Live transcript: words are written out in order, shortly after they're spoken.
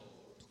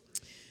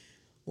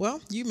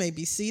Well, you may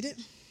be seated.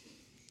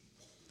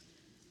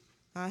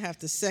 I have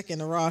to second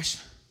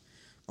Arash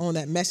on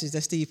that message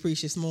that Steve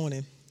preached this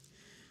morning.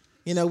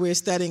 We're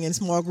studying in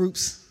small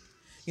groups,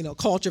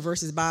 culture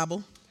versus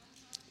Bible.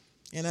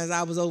 And as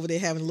I was over there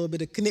having a little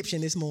bit of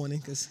conniption this morning,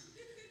 because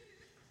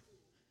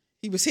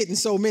he was hitting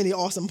so many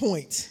awesome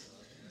points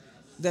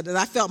that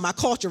I felt my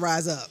culture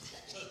rise up.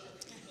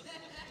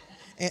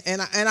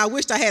 And I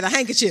wished I had a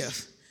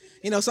handkerchief,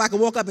 so I could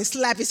walk up and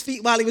slap his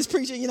feet while he was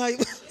preaching. You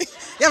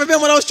ever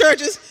been one of those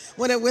churches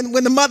when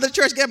the mother of the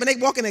church get up and they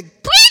walk in and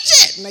preach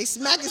it and they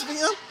smack his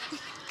feet up?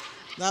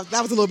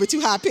 That was a little bit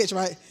too high pitch,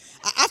 right?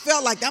 I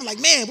felt like I'm like,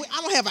 man,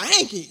 I don't have a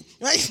hanky,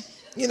 right?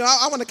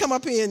 I want to come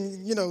up here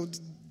and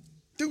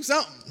do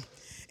something.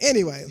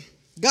 Anyway,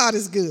 God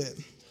is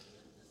good.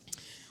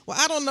 Well,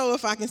 I don't know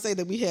if I can say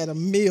that we had a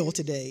meal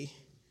today,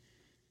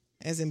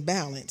 as in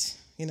balance,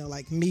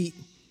 like meat,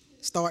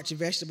 starch,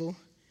 vegetable.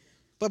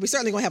 But we're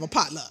certainly going to have a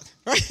potluck,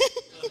 right?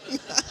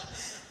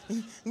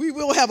 We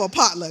will have a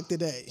potluck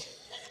today.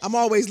 I'm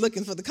always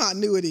looking for the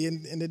continuity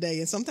in the day.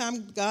 And sometimes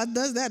God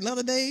does that. And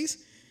other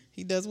days,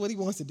 he does what he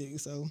wants to do.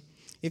 So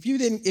if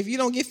you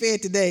don't get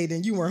fed today,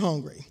 then you weren't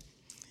hungry.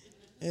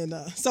 And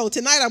so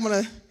tonight, I'm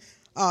going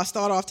to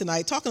start off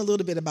tonight talking a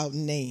little bit about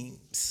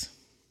names.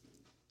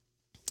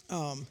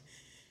 And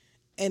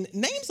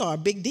names are a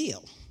big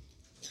deal.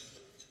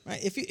 Right?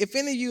 If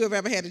any of you have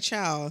ever had a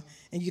child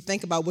and you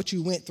think about what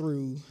you went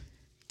through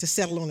to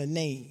settle on a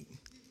name,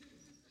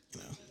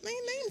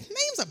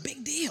 names are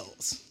big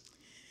deals,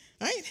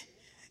 right?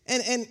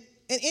 And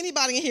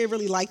anybody in here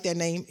really like their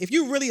name? If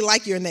you really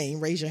like your name,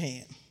 raise your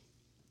hand.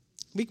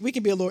 We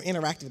can be a little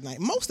interactive tonight.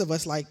 Most of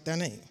us like their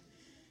name,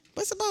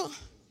 but it's about,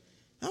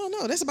 I don't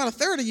know, that's about a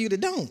third of you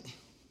that don't.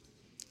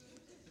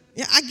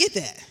 Yeah, I get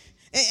that.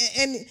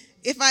 And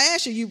if I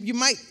ask you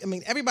might,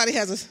 everybody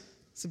has a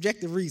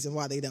subjective reason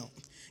why they don't.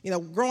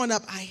 Growing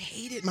up, I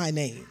hated my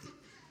name.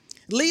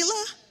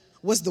 Leela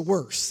was the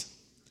worst.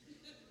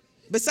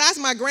 Besides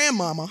my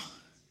grandmama,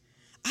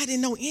 I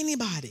didn't know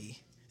anybody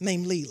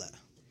named Leela.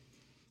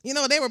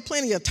 There were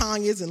plenty of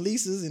Tanyas and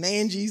Lisas and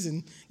Angies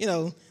and,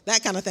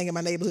 that kind of thing in my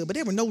neighborhood, but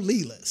there were no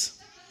Leelas.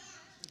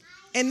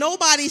 And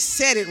nobody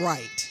said it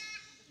right.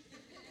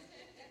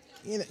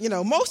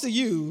 Most of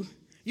you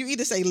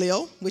either say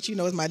Lil, which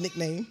is my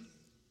nickname,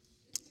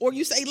 or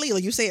you say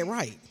Leela, you say it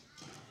right.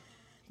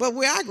 But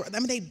where I grew up,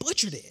 they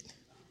butchered it.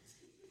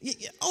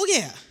 Oh,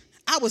 yeah,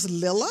 I was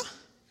Lila.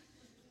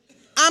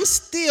 I'm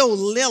still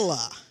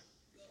Lila.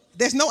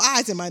 There's no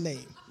I's in my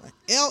name.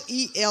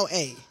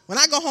 Lela. When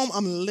I go home,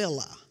 I'm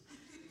Lila.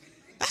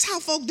 That's how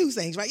folk do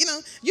things, right?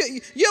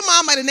 Your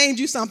mom might have named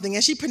you something,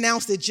 and she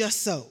pronounced it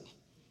just so.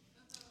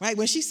 Right?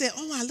 When she said,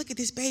 I look at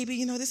this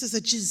baby, this is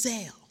a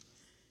Giselle.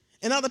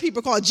 And other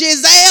people call it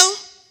Giselle.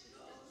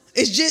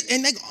 It's just,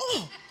 and they go,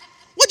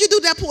 what'd you do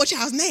to that poor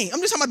child's name?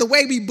 I'm just talking about the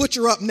way we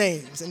butcher up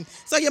names. And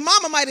so your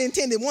mama might have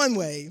intended one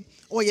way,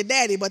 or your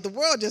daddy, but the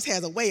world just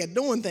has a way of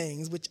doing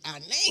things, which are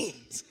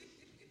names.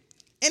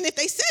 And if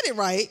they said it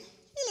right,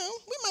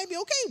 we might be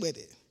okay with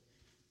it.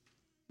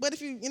 But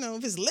if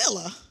if it's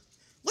Lila,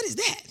 what is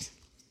that?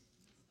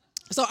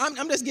 So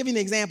I'm just giving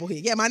an example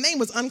here. Yeah, my name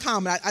was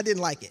uncommon. I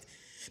didn't like it.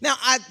 Now,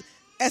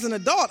 as an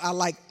adult, I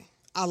like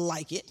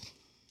it.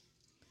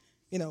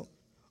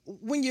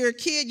 When you're a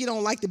kid, you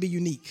don't like to be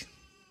unique.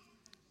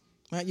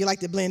 Right? You like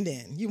to blend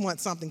in. You want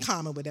something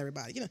common with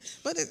everybody.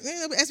 But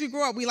as we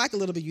grow up, we like a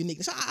little bit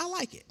unique. So I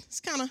like it.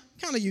 It's kind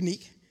of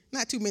unique.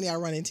 Not too many I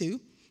run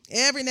into.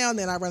 Every now and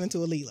then I run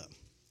into a Leela.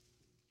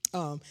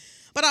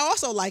 But I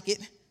also like it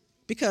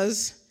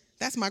because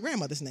that's my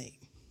grandmother's name.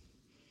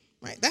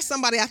 Right? That's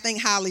somebody I think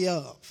highly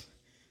of.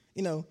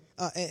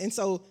 And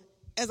so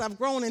as I've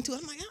grown into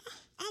it, I'm like,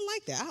 I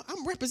like that.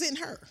 I'm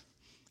representing her.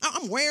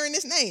 I'm wearing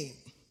this name,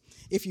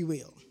 if you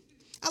will.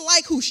 I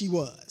like who she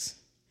was.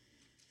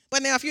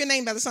 But now if you're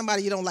named after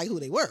somebody you don't like who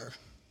they were,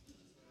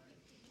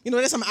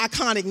 there's some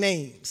iconic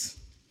names.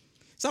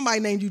 Somebody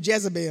named you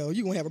Jezebel,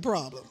 you're going to have a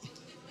problem.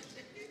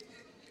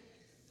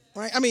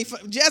 Right?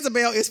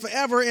 Jezebel is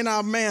forever in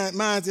our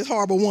minds this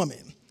horrible woman.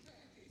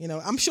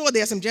 I'm sure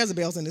there's some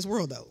Jezebels in this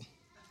world, though.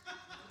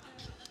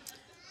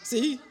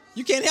 See?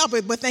 You can't help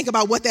it but think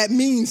about what that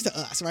means to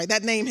us, right?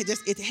 That name,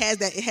 it has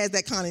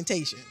that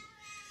connotation.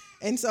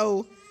 And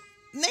so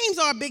names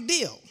are a big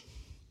deal.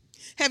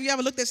 Have you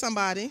ever looked at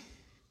somebody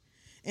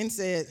and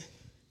said,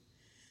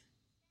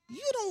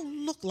 you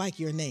don't look like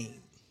your name?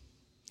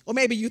 Or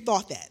maybe you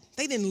thought that.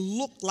 They didn't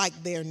look like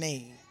their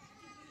name.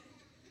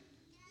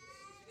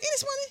 Isn't it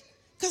funny?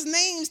 Because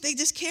names,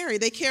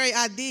 they carry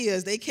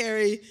ideas. They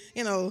carry,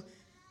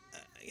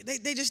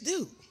 they just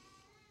do.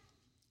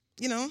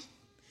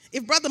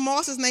 If Brother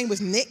Moss's name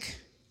was Nick,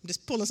 I'm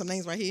just pulling some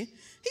names right here,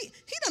 he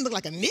doesn't look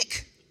like a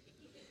Nick.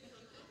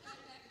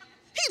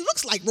 He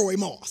looks like Roy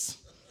Moss.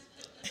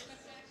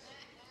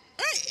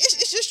 Right?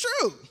 It's just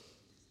true.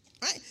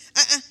 Right?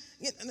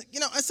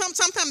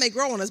 Sometimes they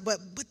grow on us, but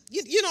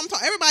I'm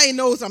talking. Everybody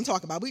knows what I'm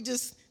talking about.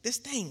 There's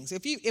things.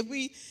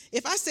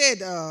 If I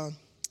said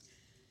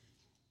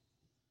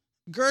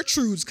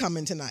Gertrude's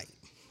coming tonight,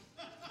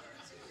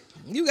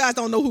 You guys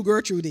don't know who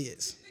Gertrude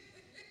is.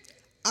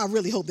 I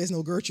really hope there's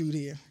no Gertrude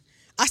here.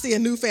 I see a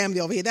new family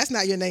over here. That's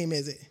not your name,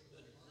 is it?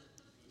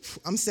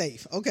 I'm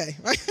safe. Okay.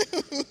 Right?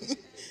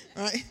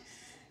 Right?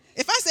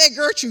 If I said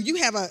Gertrude,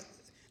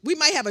 we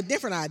might have a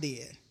different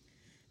idea.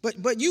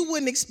 But you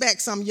wouldn't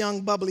expect some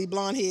young, bubbly,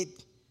 blonde-haired,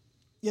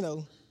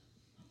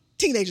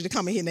 teenager to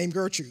come in here named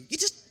Gertrude. You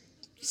just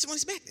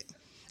won't expect it.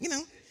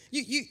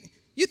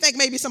 You think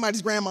maybe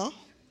somebody's grandma.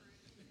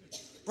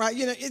 Right?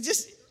 It's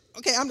just,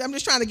 okay, I'm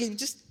just trying to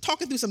just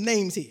talking through some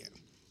names here.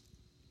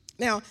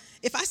 Now,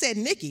 if I said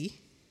Nikki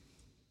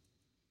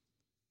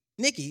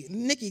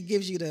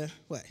gives you the,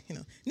 what?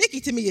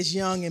 Nikki to me is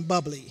young and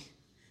bubbly.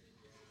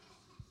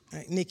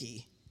 Right,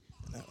 Nikki.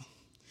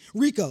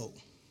 Rico.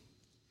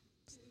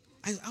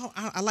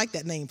 I like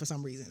that name for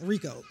some reason,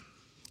 Rico.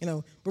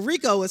 But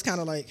Rico is kind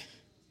of like,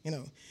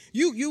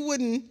 you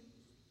wouldn't,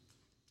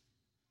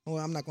 well,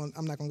 I'm not going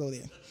to go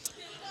there.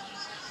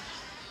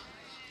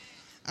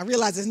 I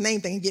realize this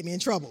name thing can get me in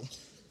trouble,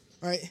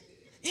 right?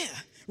 Yeah.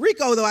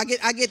 Rico, though, I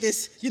get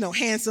this,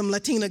 handsome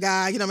Latina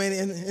guy,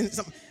 and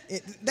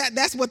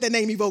that's what that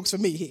name evokes for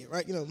me here,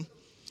 right?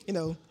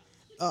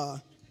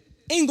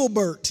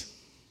 Engelbert.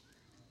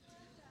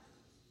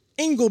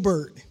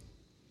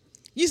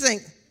 You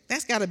think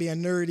that's got to be a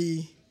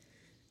nerdy,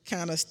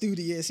 kind of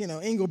studious,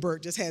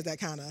 Engelbert just has that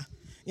kind of,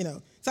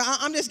 So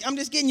I'm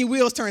just getting your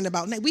wheels turned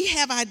about names. We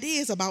have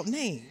ideas about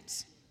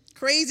names,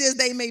 crazy as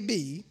they may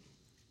be.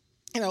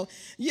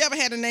 You ever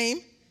had a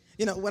name?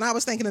 When I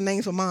was thinking of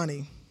names for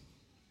Monty,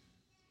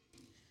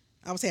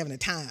 I was having a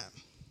time.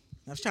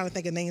 I was trying to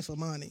think of names for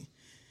Monty.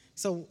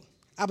 So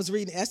I was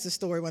reading Esther's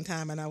story one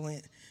time, and I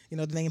went,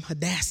 the name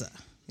Hadassah,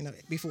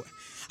 before.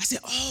 I said,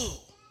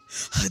 oh,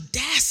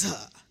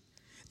 Hadassah,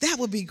 that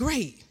would be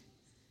great.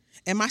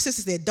 And my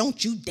sister said,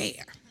 don't you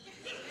dare.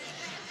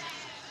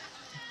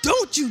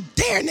 Don't you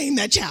dare name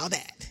that child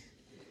that.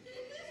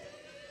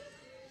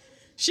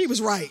 She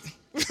was right,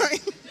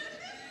 right?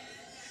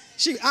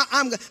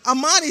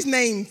 Amani's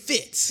name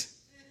fits.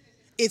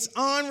 It's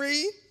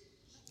Henri.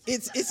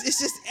 It's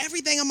just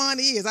everything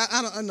Amani is.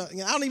 I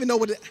don't even know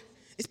what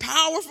it's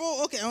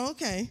powerful.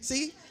 Okay.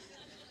 See,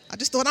 I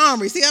just thought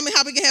Henri. See, how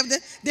we can have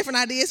different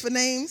ideas for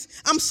names.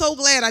 I'm so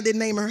glad I didn't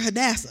name her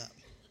Hadassah.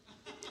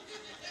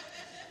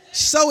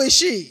 So is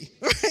she,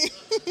 right?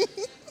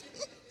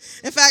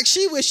 In fact,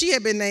 she wished she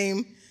had been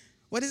named,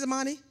 what is it,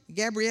 Monty?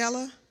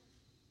 Gabriella?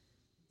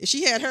 If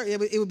she had her,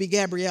 it would be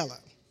Gabriella.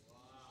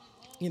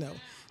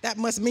 That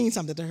must mean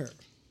something to her.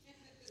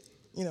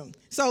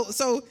 So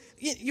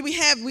we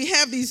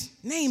have these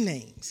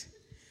names.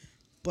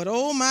 But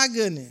oh my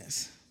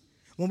goodness,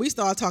 when we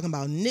start talking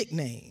about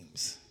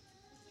nicknames,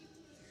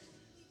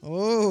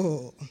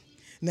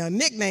 now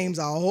nicknames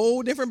are a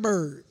whole different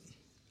bird.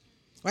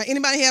 Right?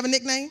 Anybody have a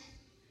nickname?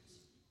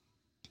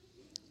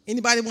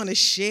 Anybody want to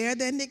share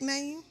their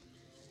nickname?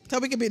 So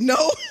we can be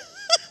no.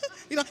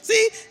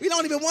 See, we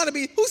don't even want to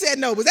be. Who said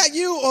no? Was that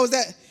you or was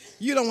that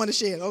you don't want to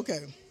share it?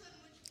 Okay.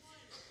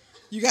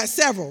 You got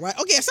several, right?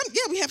 Okay,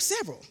 we have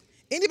several.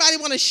 Anybody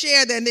want to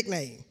share their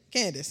nickname?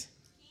 Candace.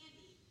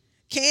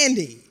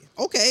 Candy.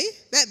 Okay,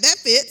 that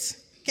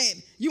fits.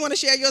 You want to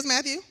share yours,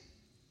 Matthew?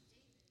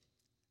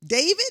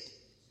 David?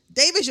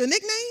 David's your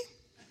nickname?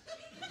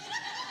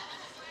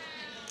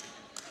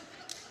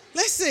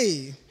 Let's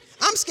see.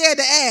 I'm scared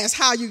to ask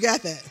how you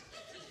got that.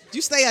 Did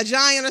you stay a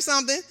giant or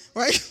something,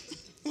 right?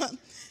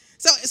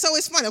 So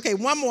it's funny. Okay,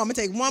 one more. I'm going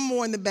to take one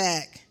more in the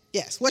back.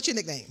 Yes, what's your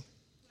nickname?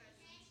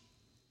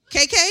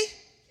 KK?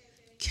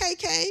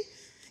 KK?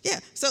 Yeah,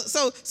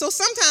 so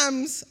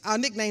sometimes our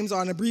nicknames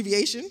are an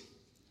abbreviation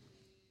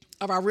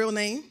of our real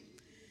name.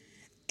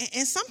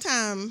 And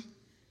sometimes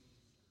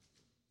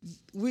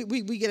we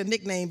get a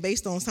nickname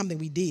based on something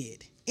we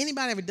did.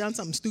 Anybody ever done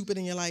something stupid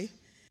in your life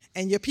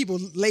and your people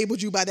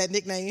labeled you by that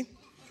nickname?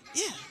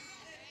 Yeah.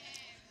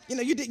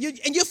 You did,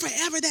 and you're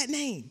forever that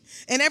name.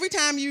 And every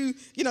time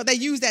they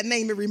use that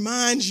name, it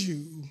reminds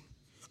you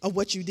of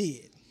what you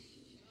did,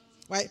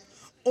 right?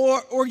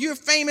 Or you're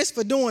famous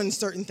for doing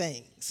certain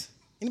things.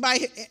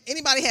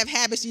 Anybody have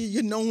habits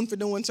you're known for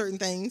doing certain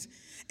things,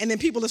 and then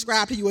people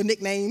ascribe to you a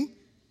nickname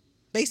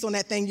based on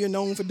that thing you're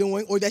known for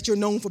doing or that you're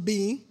known for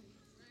being?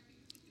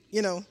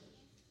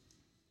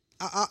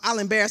 I'll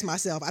embarrass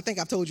myself. I think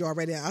I've told you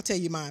already. I'll tell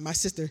you mine. My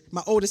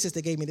older sister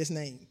gave me this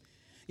name.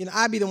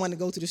 I'd be the one to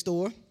go to the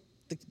store.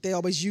 They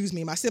always use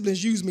me. My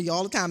siblings use me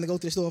all the time to go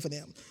to the store for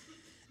them.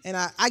 And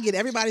I get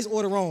everybody's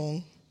order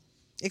wrong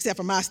except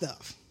for my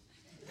stuff.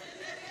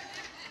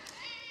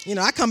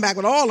 I come back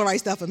with all the right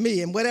stuff for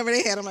me, and whatever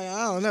they had, I'm like,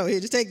 I don't know. Here,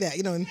 just take that.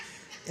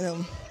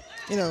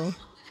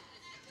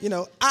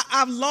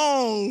 I've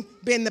long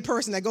been the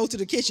person that goes to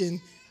the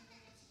kitchen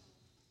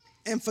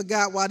and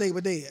forgot why they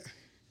were there.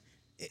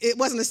 It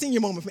wasn't a senior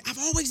moment for me. I've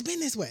always been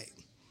this way.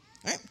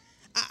 Right?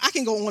 I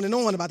can go on and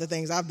on about the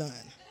things I've done.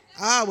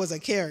 I was a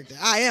character.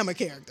 I am a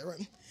character.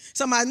 Right?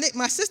 So my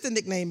sister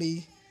nicknamed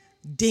me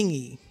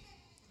Dingy.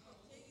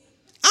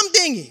 I'm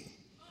Dingy.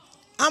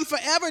 I'm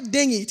forever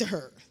Dingy to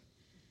her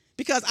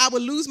because I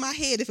would lose my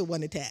head if it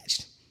wasn't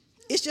attached.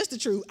 It's just the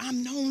truth.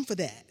 I'm known for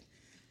that.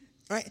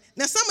 Right?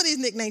 Now, some of these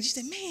nicknames,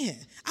 you say, man,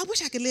 I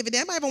wish I could live it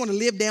down. Anybody ever want to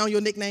live down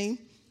your nickname?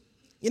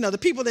 You know, the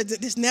people that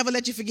just never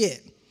let you forget.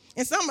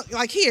 And some,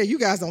 like here, you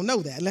guys don't know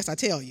that unless I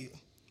tell you.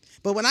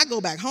 But when I go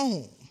back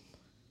home,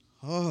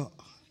 I'm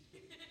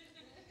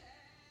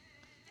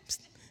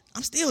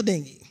still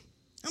dingy.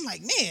 I'm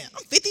like, man,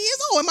 I'm 50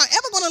 years old. Am I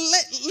ever going to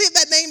live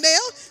that name down?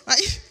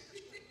 Right?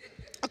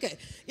 Okay,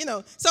 you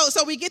know,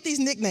 so we get these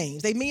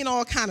nicknames. They mean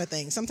all kind of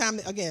things.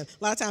 Sometimes, again,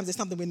 a lot of times it's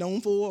something we're known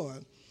for, or,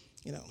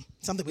 you know,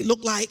 something we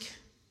look like,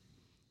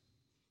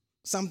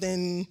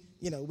 something,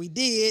 you know, we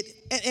did.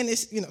 And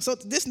it's, you know, so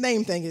this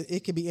name thing,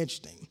 it can be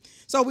interesting.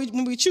 So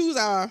when we choose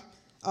our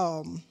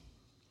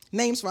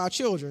names for our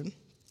children,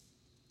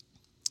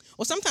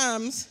 or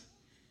sometimes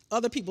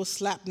other people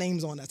slap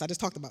names on us. I just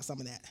talked about some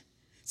of that.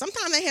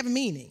 Sometimes they have a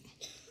meaning.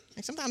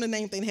 And sometimes the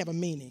name thing have a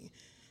meaning.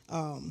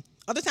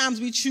 Other times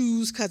we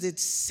choose because it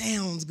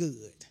sounds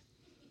good.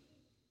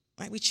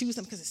 Right? We choose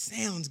them because it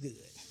sounds good.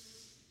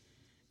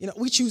 You know,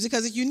 we choose it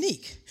because it's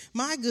unique.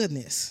 My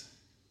goodness.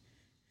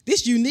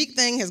 This unique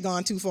thing has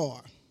gone too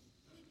far. All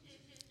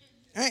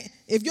right?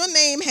 If your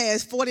name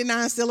has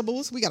 49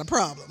 syllables, we got a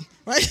problem,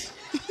 right?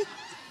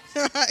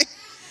 Right?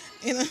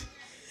 You know?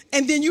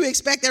 And then you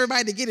expect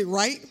everybody to get it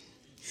right.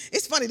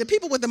 It's funny, the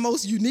people with the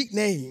most unique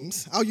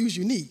names, I'll use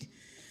unique,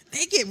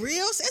 they get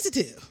real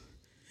sensitive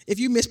if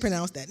you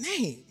mispronounce that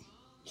name.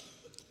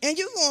 And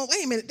you're going,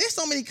 wait a minute, there's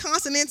so many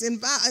consonants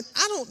and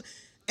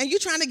and you're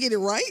trying to get it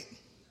right.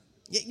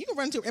 You can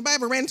anybody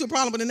ever ran into a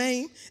problem with a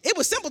name? It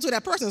was simple to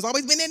that person. It's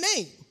always been their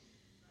name.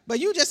 But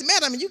you just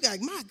met them and you got,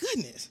 like, my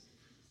goodness.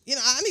 You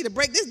know, I need to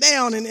break this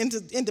down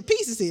into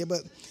pieces here.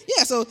 But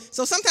yeah, so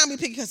sometimes we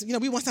pick because, you know,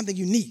 we want something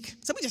unique.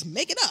 So we just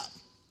make it up.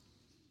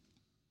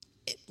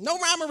 No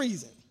rhyme or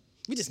reason.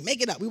 We just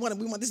make it up. We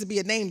want this to be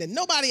a name that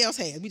nobody else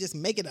has. We just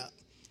make it up.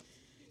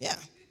 Yeah.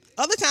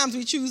 Other times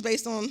we choose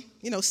based on,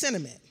 you know,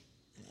 sentiment.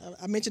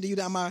 I mentioned to you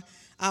that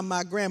I'm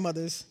my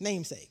grandmother's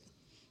namesake.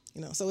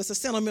 You know, so it's a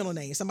sentimental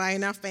name. Somebody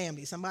in our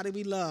family, somebody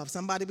we love,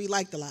 somebody we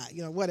liked a lot,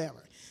 you know,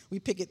 whatever. We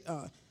pick it,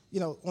 you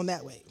know, on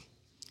that way.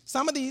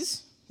 Some of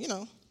these, you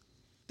know,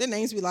 they're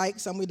names we like,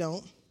 some we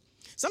don't.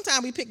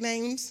 Sometimes we pick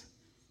names,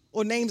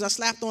 or names are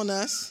slapped on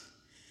us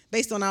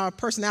based on our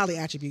personality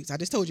attributes. I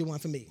just told you one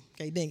for me,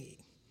 okay, dingy.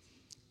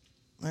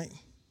 Right?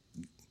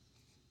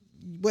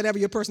 Whatever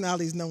your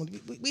personality is known,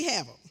 we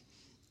have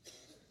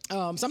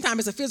them. Sometimes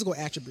it's a physical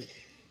attribute.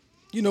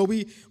 You know,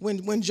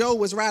 when Joe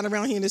was riding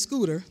around here in his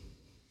scooter,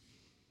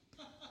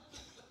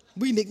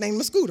 we nicknamed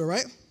him a Scooter,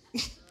 right?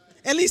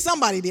 At least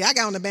somebody did. I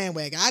got on the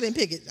bandwagon. I didn't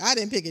pick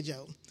it,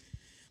 Joe.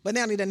 But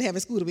now he doesn't have a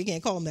scooter. We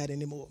can't call him that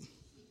anymore.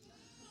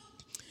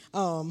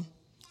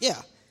 Yeah.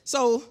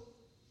 So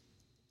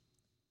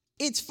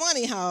it's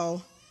funny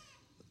how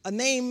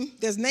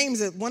there's names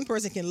that one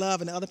person can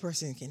love and the other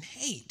person can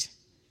hate,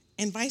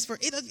 and vice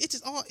versa.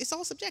 It's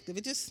all subjective.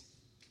 It's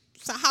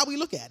how we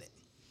look at it.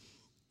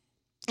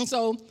 And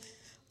so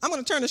I'm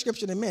going to turn to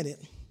scripture in a minute,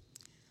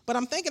 but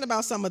I'm thinking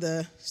about some of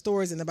the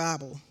stories in the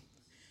Bible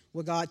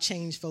where God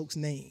changed folks'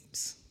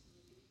 names.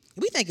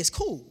 We think it's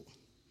cool,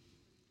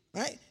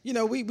 right? You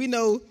know, we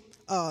know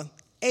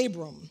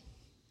Abram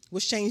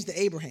was changed to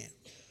Abraham.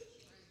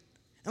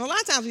 And a lot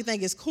of times we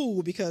think it's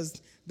cool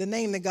because the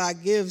name that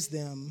God gives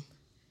them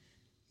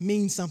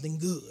means something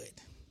good.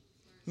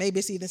 Maybe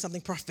it's even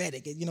something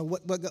prophetic, you know,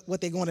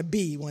 what they're going to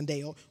be one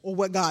day, or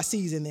what God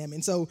sees in them.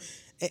 And so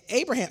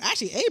Abram,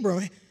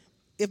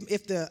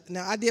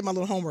 now I did my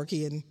little homework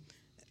here, and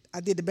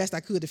I did the best I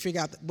could to figure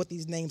out what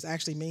these names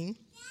actually mean.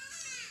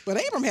 But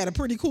Abram had a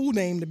pretty cool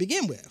name to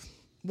begin with,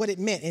 what it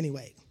meant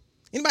anyway.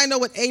 Anybody know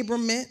what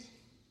Abram meant?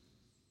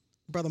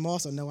 Brother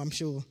Moss will know, I'm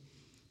sure.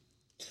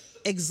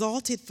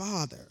 Exalted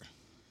Father.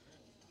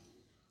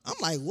 I'm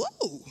like,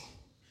 whoa,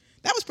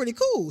 that was pretty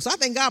cool. So I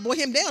think God brought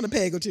him down a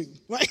peg or two,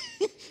 right?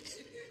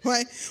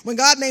 Right? When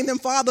God named him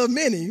Father of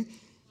Many,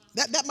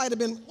 that might have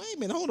been, wait a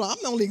minute, hold on, I'm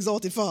the only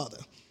exalted father.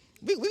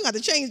 We got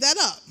to change that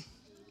up.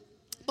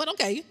 But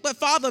okay, but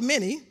Father of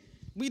Many,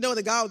 we know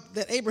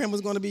that Abraham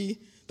was going to be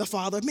the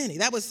father of many.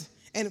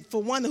 And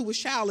for one who was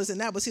childless,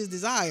 and that was his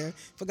desire,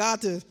 for God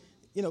to,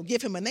 you know,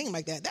 give him a name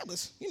like that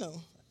was, you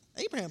know,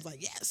 Abraham's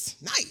like, yes,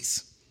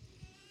 nice.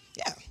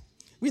 Yeah.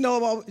 We know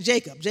about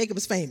Jacob. Jacob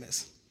is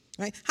famous,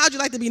 right? How'd you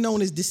like to be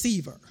known as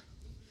Deceiver?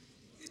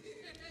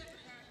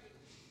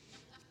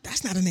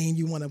 That's not a name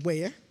you want to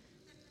wear.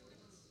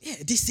 Yeah,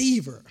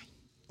 Deceiver.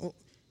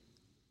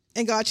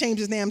 And God changed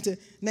his name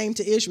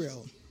to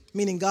Israel,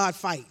 meaning God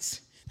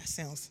fights.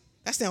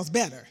 That sounds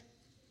better.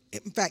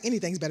 In fact,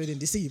 anything's better than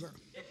deceiver.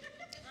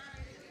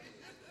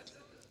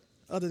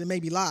 Other than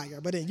maybe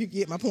liar, but then you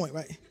get my point,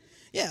 right?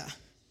 Yeah.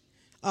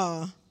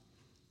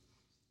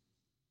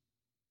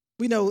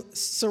 We know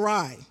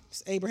Sarai,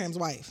 Abraham's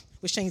wife,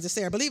 was changed to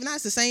Sarah. Believe it or not,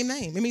 it's the same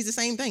name. It means the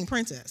same thing,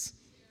 princess.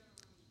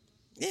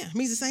 Yeah, it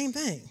means the same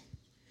thing.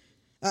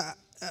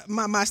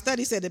 My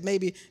study said that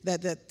maybe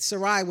that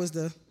Sarai was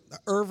the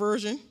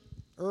version,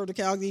 of the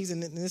Chaldees,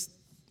 and this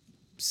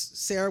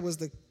Sarah was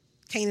the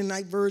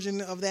Canaanite version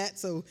of that,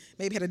 so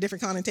maybe had a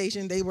different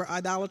connotation. They were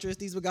idolatrous.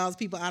 These were God's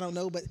people. I don't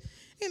know, but,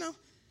 you know,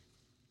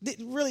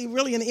 Really,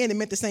 really in the end, it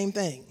meant the same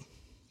thing.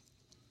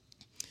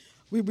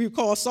 We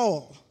call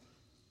Saul,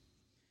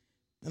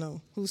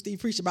 who Steve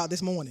preached about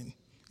this morning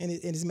in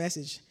his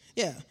message.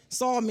 Yeah,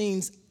 Saul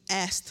means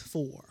asked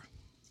for.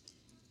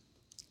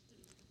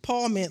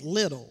 Paul meant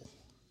little.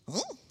 Huh?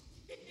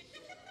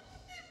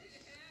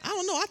 I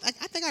don't know.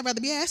 I think I'd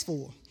rather be asked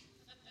for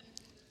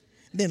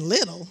than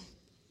little.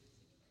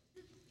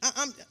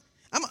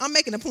 I'm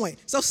making a point.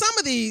 So some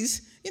of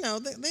these,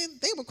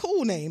 they were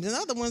cool names, and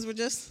other ones were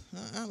just,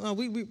 I don't know,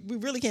 we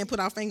really can't put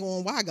our finger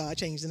on why God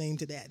changed the name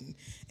to that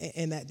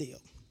and that deal.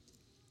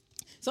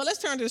 So let's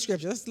turn to the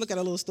scripture. Let's look at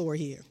a little story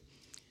here.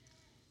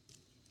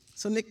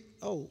 So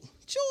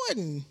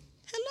Jordan,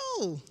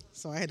 hello.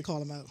 Sorry, I had to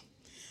call him out.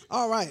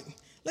 All right,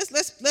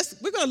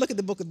 we're going to look at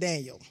the book of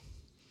Daniel,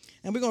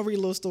 and we're going to read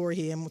a little story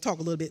here, and we'll talk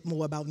a little bit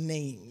more about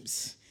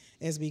names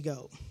as we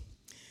go.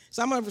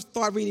 So I'm going to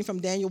start reading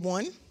from Daniel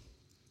 1.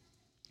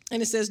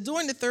 And it says,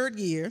 during the 3rd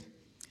year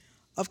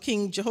of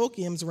King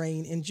Jehoiakim's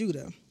reign in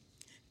Judah,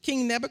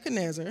 King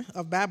Nebuchadnezzar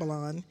of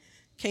Babylon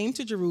came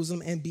to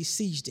Jerusalem and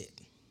besieged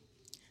it.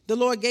 The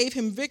Lord gave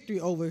him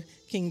victory over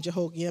King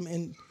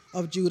Jehoiakim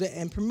of Judah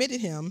and permitted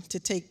him to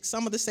take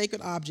some of the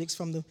sacred objects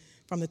from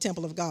the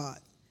temple of God.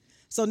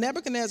 So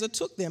Nebuchadnezzar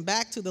took them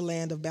back to the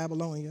land of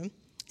Babylonia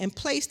and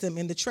placed them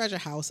in the treasure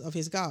house of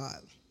his God.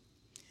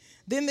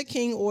 Then the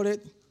king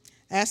ordered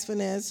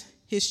Ashpenaz,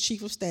 his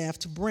chief of staff,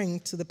 to bring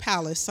to the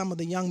palace some of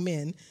the young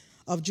men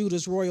of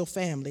Judah's royal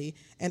family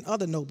and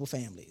other noble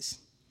families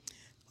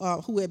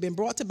who had been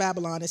brought to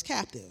Babylon as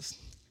captives.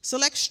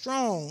 Select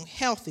strong,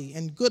 healthy,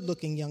 and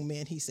good-looking young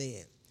men, he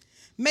said.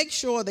 Make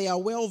sure they are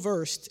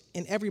well-versed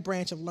in every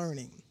branch of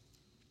learning,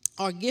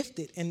 are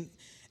gifted and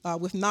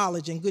with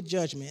knowledge and good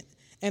judgment,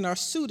 and are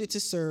suited to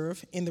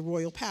serve in the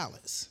royal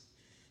palace.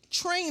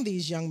 Train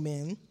these young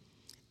men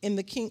in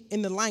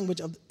the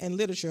language and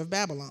literature of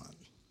Babylon.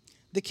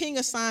 The king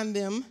assigned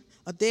them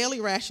a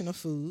daily ration of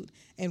food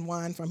and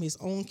wine from his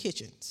own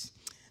kitchens.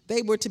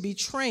 They were to be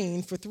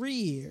trained for 3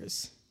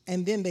 years,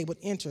 and then they would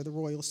enter the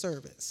royal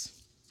service.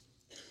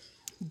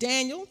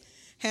 Daniel,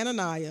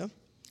 Hananiah,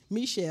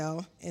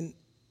 Mishael, and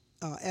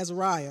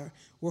Azariah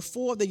were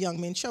 4 of the young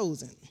men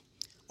chosen,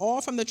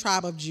 all from the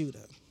tribe of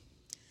Judah.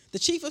 The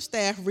chief of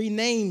staff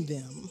renamed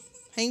them.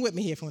 Hang with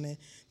me here for a minute.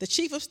 The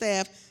chief of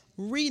staff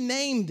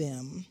renamed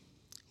them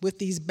with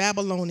these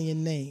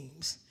Babylonian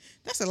names.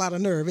 That's a lot of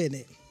nerve, isn't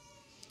it?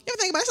 You ever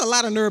think about it? It's a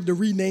lot of nerve to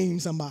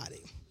rename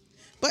somebody.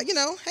 But,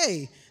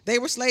 hey, they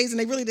were slaves and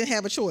they really didn't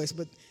have a choice.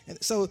 But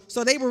so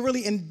they were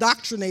really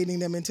indoctrinating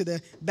them into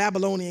the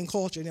Babylonian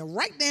culture. And they're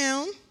right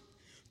down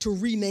to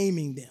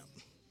renaming them.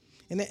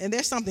 And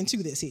there's something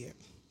to this here.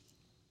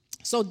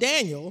 So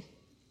Daniel,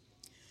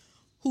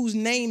 whose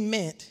name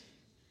meant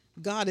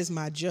God is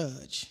my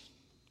judge,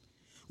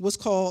 was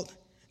called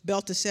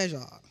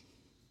Belteshazzar.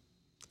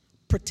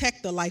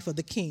 Protect the life of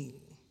the king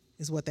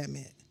is what that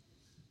meant.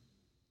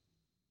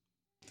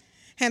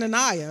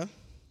 Hananiah,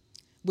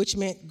 which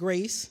meant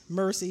grace,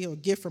 mercy, or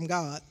gift from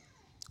God,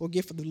 or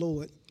gift from the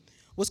Lord,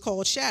 was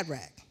called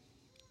Shadrach,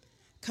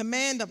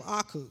 command of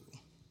Aku.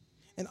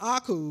 And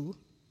Aku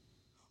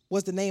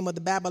was the name of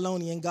the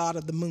Babylonian god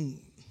of the moon.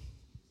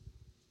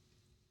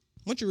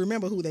 I want you to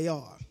remember who they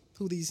are,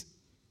 who these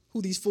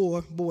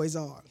 4 boys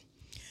are.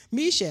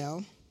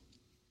 Mishael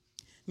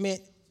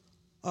meant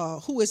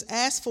who is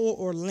asked for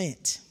or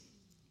lent,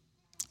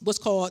 was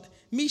called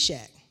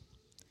Meshach,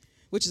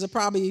 which is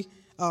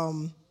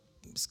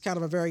it's kind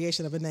of a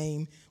variation of a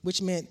name,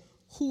 which meant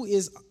who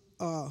is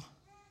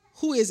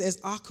as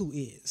Aku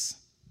is.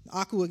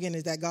 Aku, again,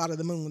 is that god of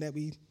the moon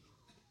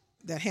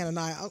that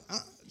Hananiah,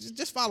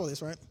 just follow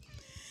this, right?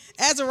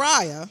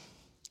 Azariah,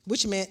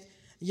 which meant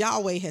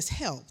Yahweh has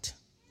helped,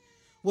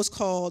 was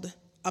called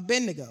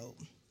Abednego,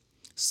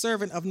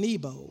 servant of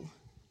Nebo,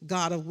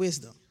 god of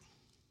wisdom.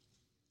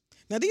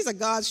 Now, these are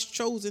God's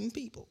chosen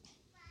people.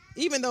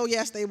 Even though,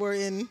 yes, they were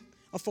in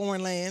a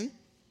foreign land,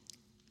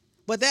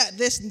 but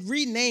this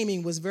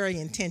renaming was very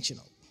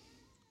intentional.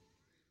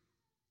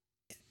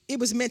 It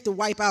was meant to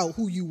wipe out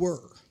who you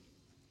were.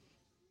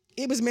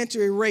 It was meant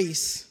to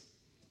erase,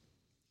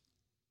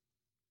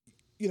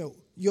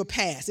 your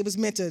past. It was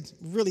meant to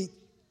really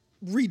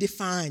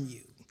redefine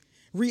you,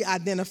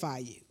 re-identify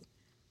you.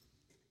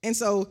 And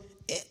so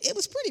it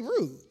was pretty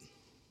rude.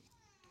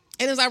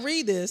 And as I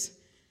read this,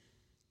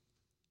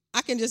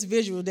 I can just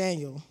visual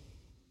Daniel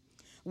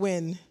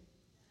when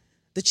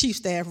the chief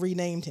staff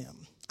renamed him.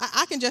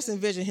 I can just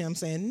envision him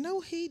saying, no,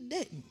 he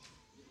didn't.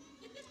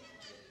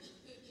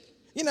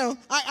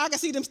 I can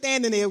see them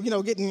standing there,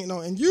 getting,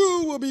 and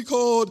you will be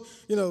called,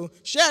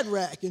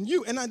 Shadrach, and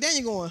you. And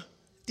Daniel going,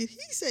 did he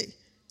say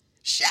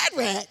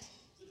Shadrach?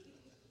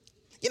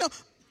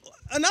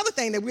 Another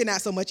thing that we're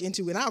not so much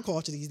into in our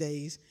culture these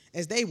days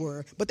as they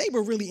were, but they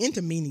were really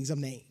into meanings of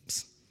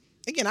names.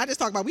 Again, I just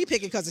talk about we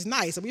pick it because it's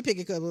nice, or we pick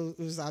it because it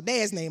was our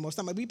dad's name or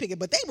something. We pick it,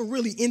 but they were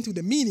really into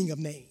the meaning of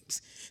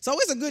names. So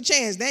it's a good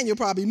chance Daniel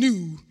probably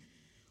knew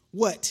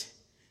what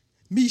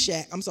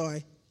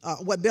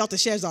what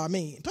Belteshazzar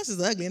means. Plus, it's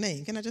an ugly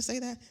name. Can I just say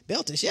that?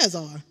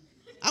 Belteshazzar.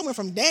 I went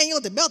from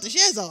Daniel to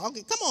Belteshazzar.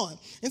 Okay, come on.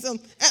 And so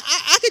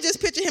I could just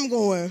picture him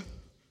going,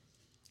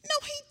 no,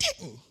 he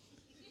didn't.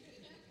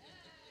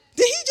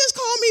 Did he just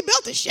call me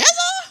Belteshazzar?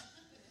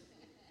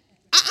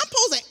 I'm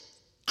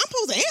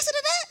supposed to answer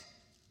to that?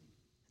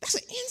 That's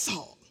an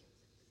insult.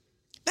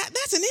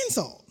 That's an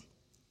insult.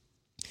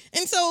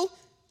 And so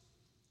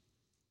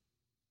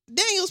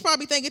Daniel's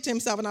probably thinking to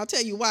himself, and I'll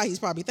tell you why he's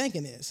probably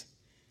thinking this.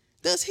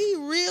 Does he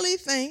really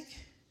think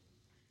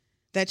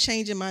that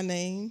changing my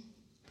name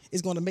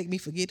is going to make me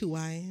forget who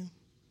I am?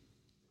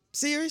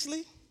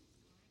 Seriously?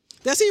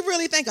 Does he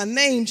really think a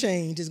name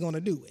change is going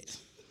to do it?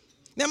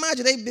 Now, mind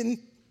you, they've been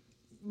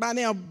by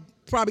now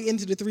probably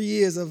into the 3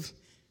 years of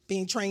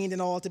being trained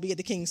and all to be at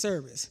the king's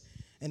service.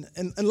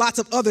 And lots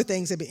of other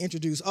things have been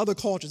introduced, other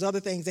cultures, other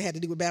things that had to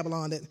do with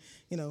Babylon that,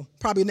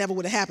 probably never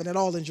would have happened at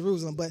all in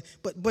Jerusalem.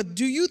 But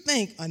do you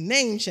think a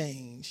name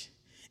change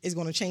is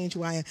going to change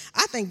who I am?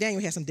 I think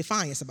Daniel has some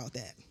defiance about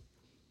that.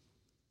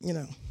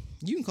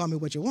 You can call me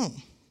what you want,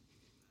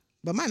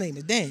 but my name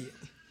is Daniel.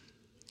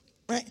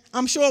 Right?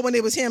 I'm sure when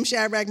it was him,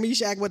 Shadrach,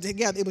 Meshach were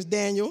together, it was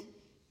Daniel,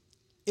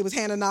 it was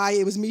Hananiah,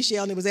 it was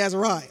Mishael, and it was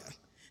Azariah.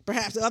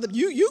 Perhaps the other,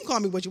 you can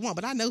call me what you want,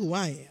 but I know who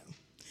I am.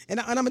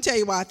 And I'm going to tell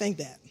you why I think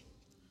that.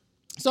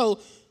 So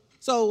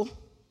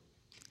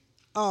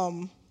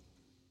I'm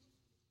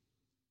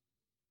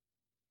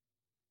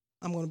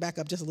going to back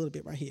up just a little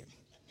bit right here.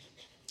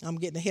 I'm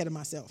getting ahead of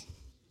myself.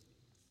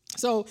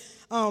 So,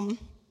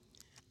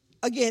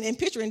 again, in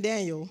picturing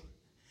Daniel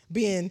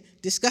being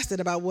disgusted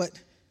about what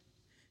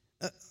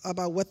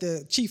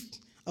the chief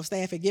of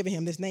staff had given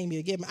him, this name he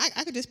had given,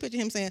 I could just picture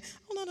him saying,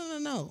 oh,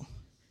 no.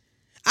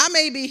 I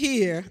may be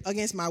here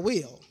against my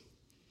will,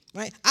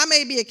 right? I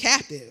may be a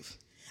captive.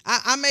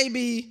 I may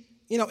be,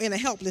 in a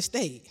helpless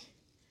state,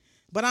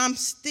 but I'm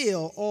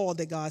still all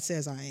that God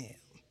says I am.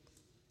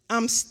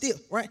 I'm still,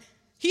 right?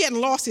 He hadn't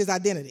lost his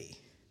identity,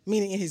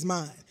 meaning in his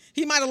mind.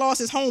 He might have lost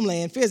his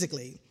homeland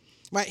physically,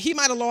 right? He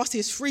might have lost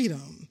his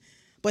freedom,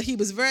 but he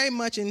was very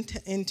much in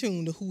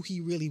tune to who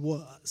he really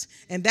was.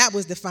 And that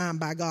was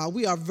defined by God.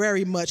 We are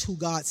very much who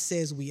God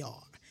says we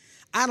are.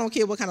 I don't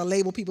care what kind of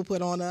label people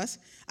put on us.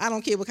 I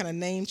don't care what kind of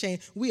name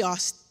change. We are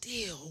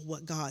still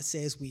what God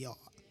says we are.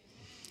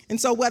 And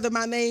so whether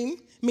my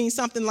name means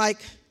something like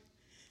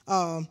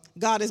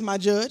God is my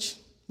judge,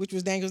 which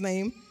was Daniel's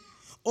name,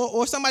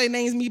 or somebody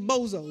names me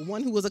Bozo,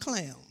 one who was a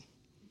clown.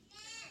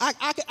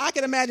 I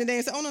could imagine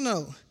Daniel say, oh,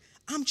 no,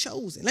 I'm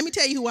chosen. Let me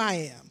tell you who I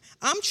am.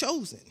 I'm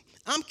chosen.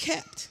 I'm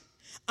kept.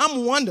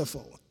 I'm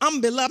wonderful.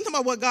 I'm beloved. I'm talking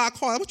about what God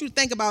calls. I want you to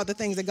think about the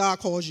things that God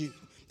calls you.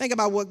 Think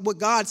about what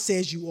God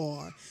says you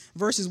are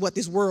versus what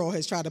this world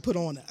has tried to put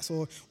on us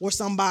or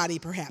somebody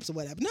perhaps or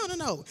whatever.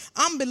 No.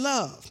 I'm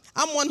beloved.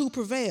 I'm one who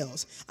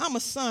prevails. I'm a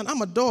son.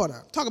 I'm a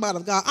daughter. Talk about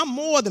of God. I'm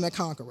more than a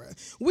conqueror.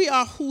 We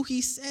are who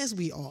he says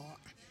we are.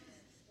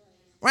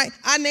 Right?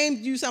 I named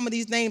you some of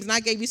these names and I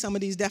gave you some of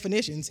these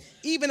definitions,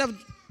 even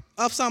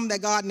of some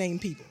that God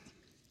named people.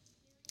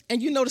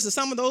 And you notice that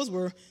some of those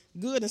were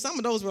good and some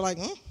of those were like,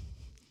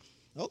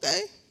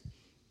 okay.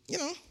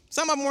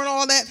 Some of them weren't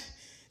all that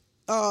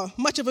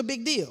much of a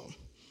big deal.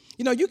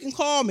 You can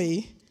call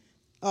me,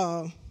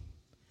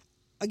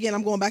 again,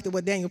 I'm going back to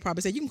what Daniel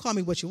probably said, you can call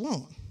me what you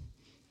want,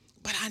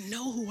 but I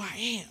know who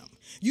I am.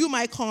 You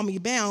might call me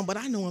bound, but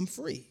I know I'm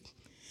free.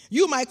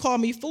 You might call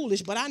me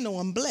foolish, but I know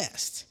I'm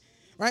blessed,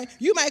 right?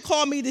 You might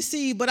call me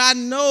deceived, but I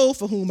know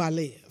for whom I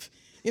live.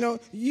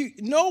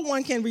 No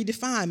one can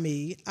redefine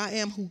me. I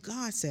am who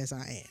God says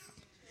I am.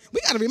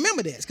 We got to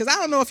remember this, because I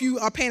don't know if you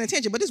are paying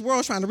attention, but this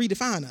world's trying to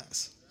redefine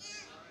us.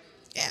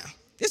 Yeah.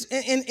 This,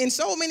 in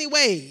so many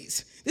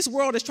ways, this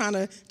world is trying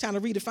to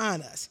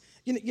redefine us.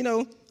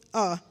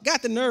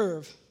 Got the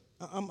nerve.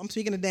 I'm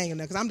speaking of Daniel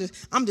now because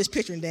I'm just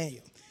picturing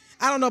Daniel.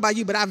 I don't know about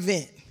you, but I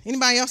vent.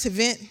 Anybody else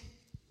vent?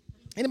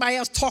 Anybody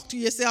else talk to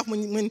yourself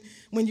when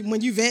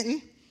you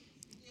venting?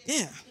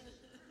 Yeah.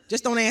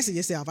 Just don't answer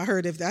yourself. I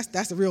heard if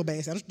that's the real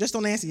bad stuff. Just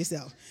don't answer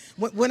yourself.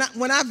 When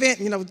I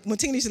vent, when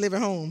Tina used to live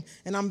at home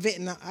and I'm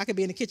venting, I could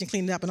be in the kitchen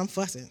cleaning up and I'm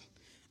fussing.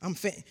 I'm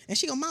venting. And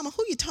she go, Mama,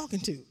 who you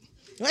talking to?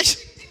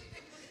 Right?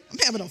 I'm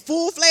having a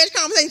full-fledged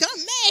conversation. I'm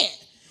mad.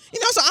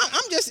 So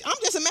I'm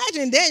just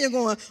imagining Daniel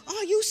going,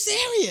 are you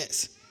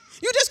serious?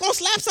 You just going to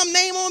slap some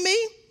name on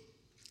me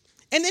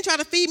and then try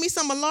to feed me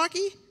some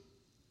malarkey?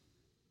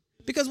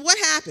 Because what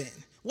happened?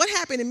 What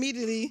happened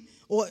immediately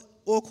or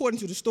according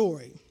to the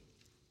story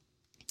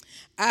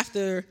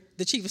after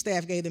the chief of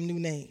staff gave them new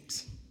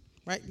names,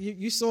 right?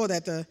 You saw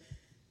that the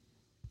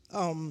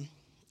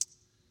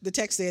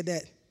text said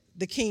that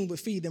the king would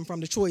feed them from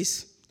the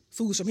choice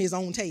foods from his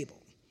own table.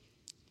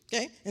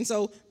 Okay, and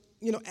so,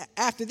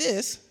 after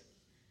this,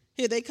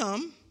 here they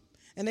come,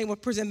 and they were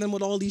presenting them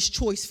with all these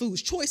choice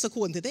foods, choice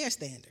according to their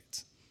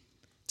standards.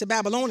 To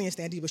Babylonian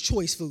standards, it was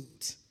choice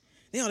foods.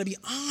 They ought to be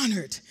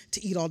honored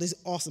to eat all this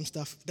awesome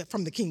stuff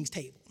from the king's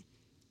table.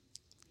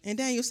 And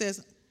Daniel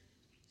says,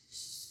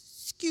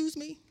 excuse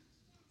me,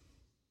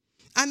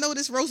 I know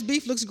this roast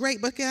beef looks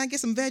great, but can I get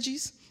some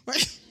veggies?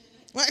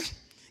 Right?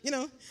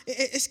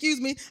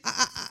 Excuse me,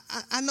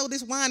 I know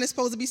this wine is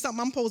supposed to be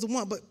something I'm supposed to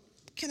want, but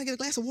can I get a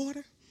glass of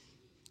water?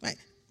 Right?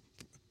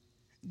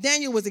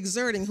 Daniel was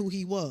exerting who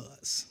he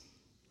was.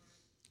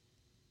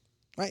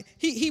 Right?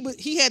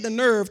 He had the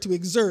nerve to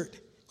exert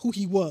who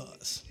he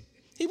was.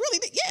 He really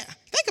did. Yeah,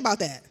 think about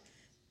that.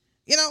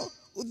 You know,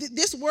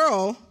 this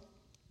world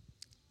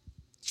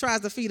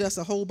tries to feed us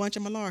a whole bunch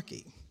of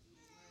malarkey.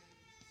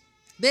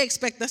 They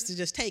expect us to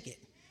just take it.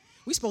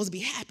 We're supposed to be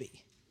happy,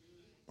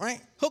 right?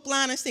 Hook,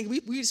 line, and sinker.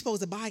 We're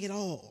supposed to buy it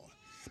all.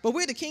 But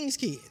we're the king's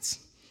kids,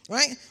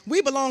 right?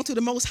 We belong to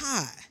the Most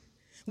High.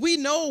 We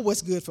know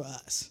what's good for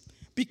us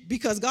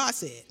because God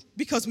said,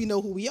 because we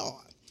know who we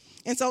are.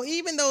 And so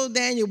even though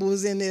Daniel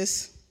was in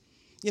this,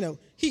 you know,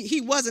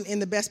 he wasn't in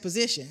the best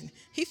position,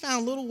 he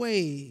found little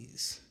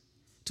ways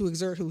to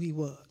exert who he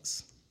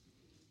was.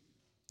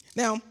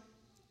 Now,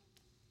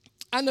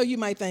 I know you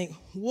might think,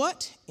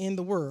 what in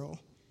the world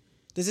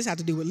does this have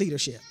to do with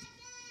leadership?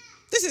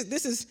 This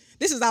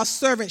is our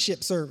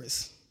servantship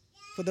service.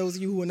 For those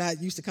of you who are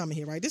not used to coming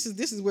here, right? This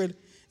is where,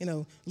 you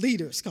know,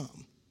 leaders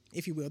come,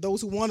 if you will. Those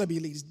who want to be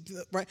leaders,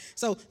 right?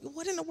 So,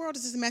 what in the world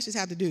does this message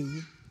have to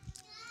do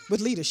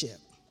with leadership?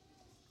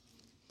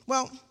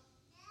 Well,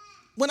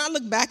 when I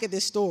look back at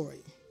this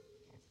story,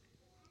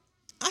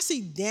 I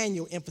see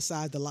Daniel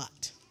emphasized a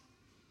lot.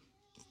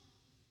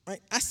 Right?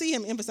 I see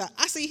him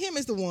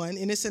as the one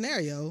in this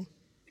scenario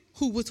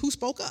who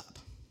spoke up.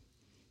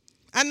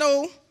 I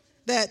know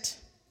that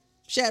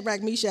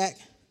Shadrach, Meshach,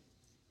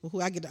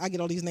 I get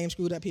all these names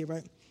screwed up here,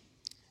 right?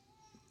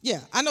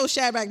 Yeah, I know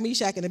Shadrach,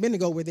 Meshach, and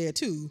Abednego were there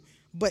too,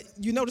 but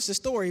you notice the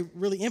story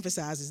really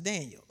emphasizes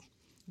Daniel.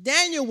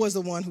 Daniel was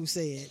the one who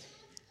said,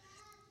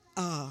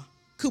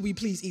 could we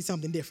please eat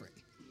something different?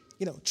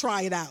 You know,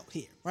 try it out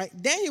here, right?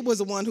 Daniel was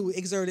the one who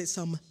exerted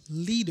some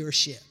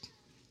leadership.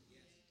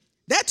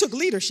 That took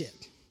leadership,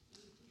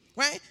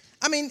 right?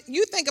 I mean,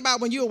 you think about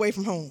when you're away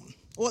from home,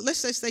 or let's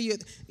say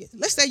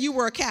you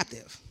were a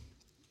captive,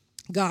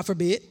 God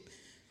forbid,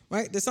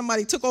 right? That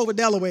somebody took over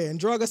Delaware and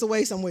drug us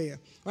away somewhere,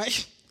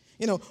 right?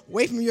 You know,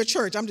 away from your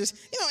church. I'm just,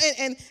 you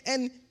know,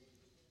 and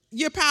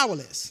you're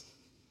powerless,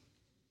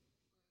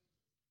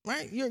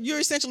 right? You're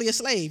essentially a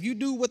slave. You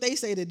do what they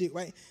say to do,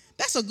 right?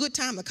 That's a good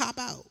time to cop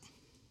out.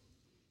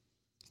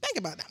 Think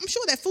about that. I'm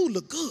sure that food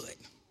looked good.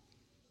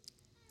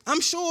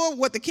 I'm sure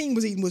what the king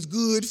was eating was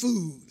good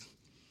food,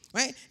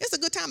 right? It's a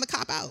good time to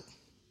cop out.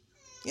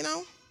 You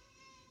know,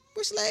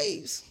 we're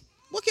slaves.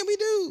 What can we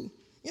do?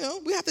 You know,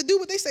 we have to do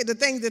what they say, the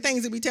things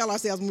that we tell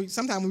ourselves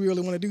sometimes we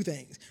really want to do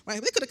things,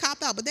 right? They could have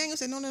copped out, but Daniel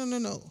said,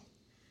 no.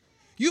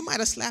 You might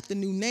have slapped a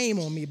new name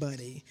on me,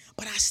 buddy,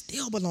 but I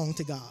still belong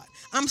to God.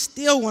 I'm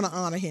still going to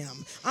honor him.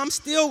 I'm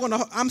still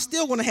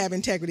going to have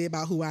integrity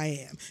about who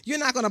I am. You're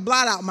not going to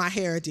blot out my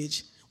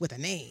heritage with a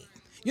name.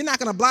 You're not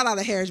going to blot out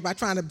a heritage by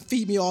trying to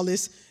feed me all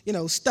this, you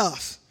know,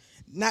 stuff,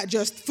 not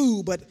just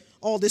food, but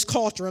all this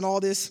culture and all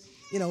this,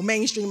 you know,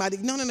 mainstream idea.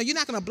 No. You're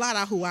not going to blot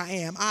out who I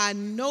am. I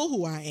know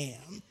who I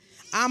am.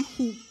 I'm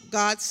who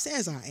God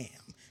says I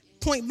am.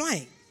 Point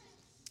blank.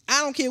 I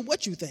don't care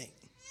what you think.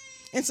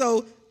 And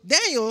so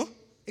Daniel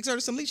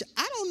exerted some leadership.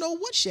 I don't know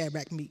what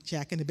Shadrach,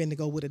 Meshach, and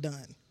Abednego would have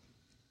done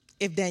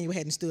if Daniel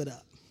hadn't stood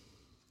up.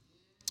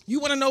 You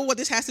want to know what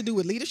this has to do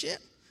with leadership?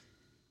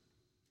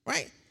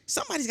 Right?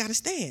 Somebody's got to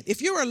stand.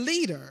 If you're a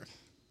leader,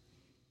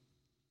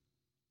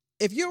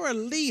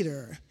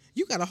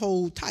 you got to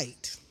hold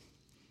tight,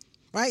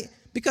 right?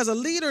 Because a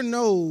leader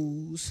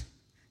knows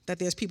that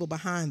there's people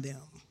behind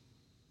them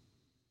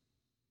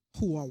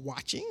who are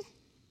watching,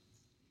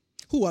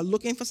 who are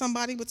looking for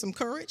somebody with some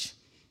courage,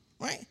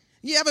 right?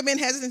 You ever been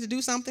hesitant to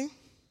do something?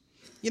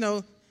 You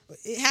know,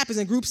 it happens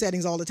in group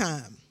settings all the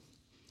time.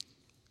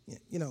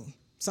 You know,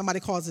 somebody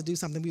calls to do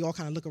something, we all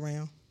kind of look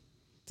around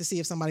to see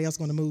if somebody else is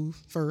going to move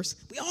first.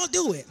 We all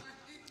do it.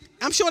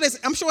 I'm sure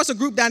it's a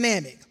group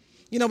dynamic.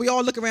 You know, we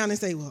all look around and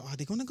say, well, are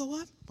they going to go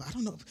up? Well, I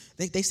don't know.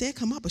 They said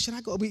come up, but should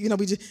I go? We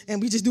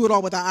just do it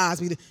all with our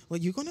eyes. Well,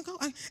 you going to go?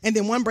 And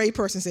then one brave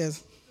person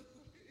says,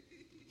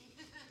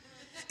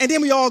 and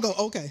then we all go,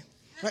 okay.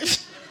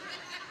 Right?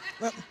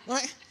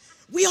 Right?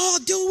 We all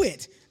do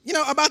it, you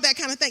know, about that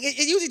kind of thing.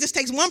 It usually just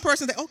takes one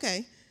person to say,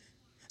 okay.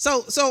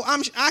 So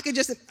I could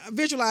just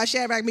visualize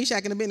Shadrach,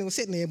 Meshach, and Abednego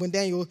sitting there when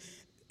Daniel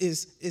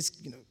is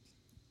you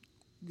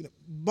know,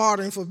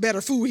 bartering for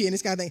better food here and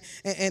this kind of thing.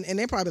 And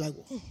they're probably like,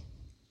 whoa,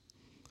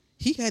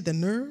 he had the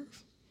nerve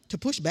to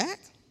push back?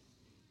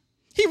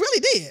 He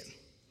really did.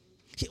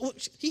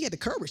 He had the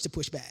courage to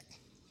push back.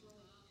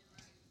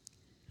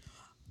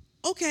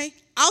 Okay,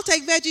 I'll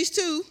take veggies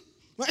too,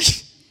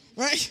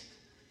 right?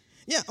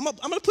 Yeah, I'm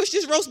gonna push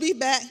this roast beef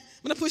back.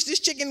 I'm gonna push this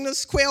chicken,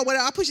 this quail,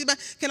 whatever. I'll push it back.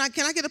 Can I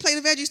get a plate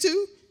of veggies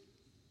too?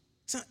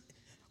 So,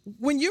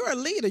 when you're a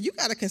leader, you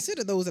got to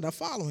consider those that are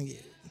following you,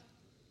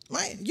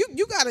 right?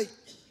 You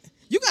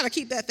gotta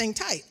keep that thing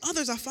tight.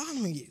 Others are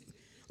following you,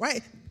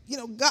 right? You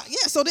know, God.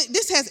 Yeah. So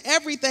this has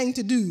everything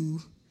to do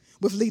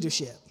with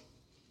leadership.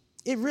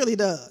 It really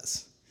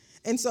does.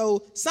 And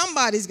so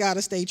somebody's got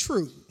to stay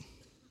true.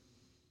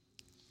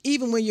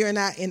 Even when you're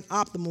not in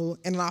an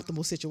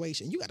optimal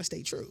situation, you got to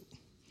stay true.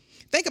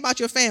 Think about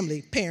your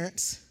family,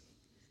 parents.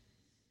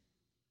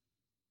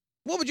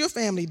 What would your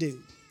family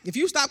do? If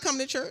you stopped coming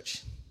to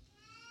church,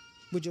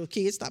 Would your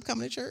kids stop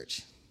coming to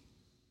church?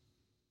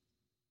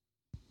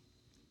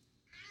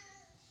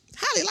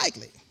 Highly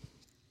likely.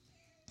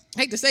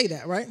 I hate to say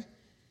that, right?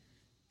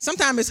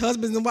 Sometimes it's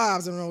husbands and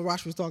wives. I don't know what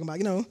Rosh was talking about.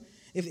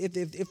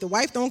 If the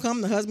wife don't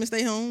come, the husband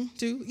stay home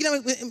too.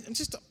 It's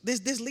just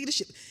this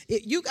leadership.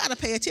 You got to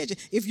pay attention.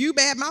 If you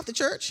badmouth the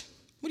church,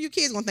 what are your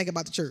kids going to think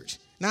about the church?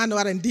 Now, I know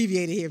I done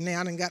deviated here.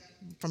 Now, I done got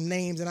from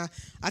names, and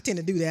I tend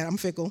to do that. I'm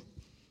fickle.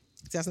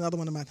 That's another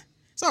one of my,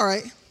 it's all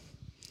right.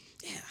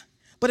 Yeah.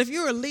 But if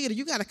you're a leader,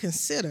 you got to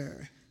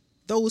consider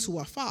those who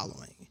are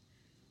following.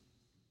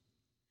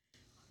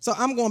 So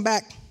I'm going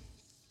back,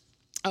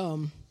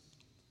 and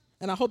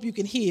I hope you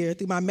can hear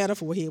through my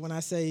metaphor here when I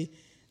say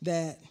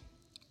that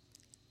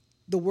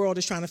the world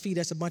is trying to feed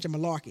us a bunch of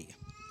malarkey,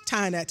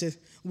 tying that to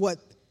what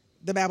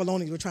the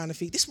Babylonians were trying to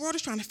feed. This world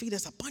is trying to feed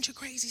us a bunch of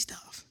crazy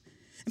stuff.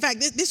 In fact,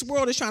 this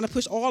world is trying to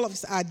push all of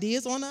its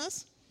ideas on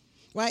us,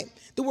 right?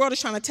 The world is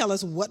trying to tell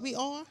us what we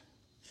are,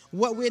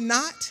 what we're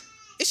not.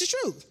 It's the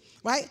truth,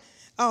 right?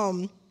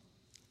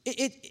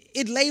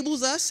 It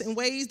labels us in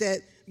ways that,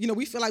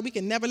 we feel like we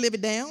can never live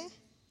it down.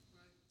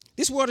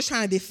 This world is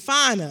trying to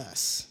define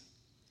us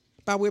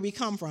by where we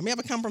come from. You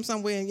ever come from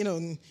somewhere,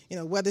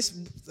 whether it's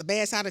the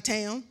bad side of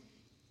town,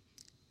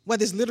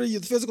 whether it's literally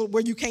the physical,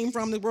 where you came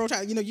from, the world,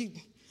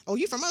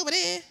 you from over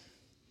there?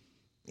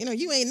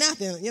 You ain't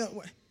nothing,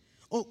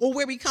 or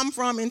where we come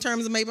from in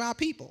terms of maybe our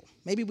people.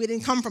 Maybe we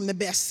didn't come from the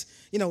best,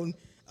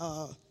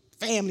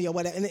 family or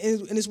whatever.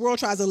 And this world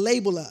tries to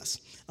label us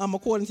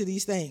according to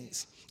these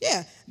things.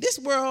 Yeah, this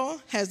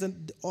world has the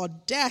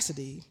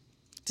audacity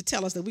to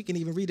tell us that we can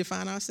even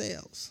redefine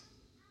ourselves.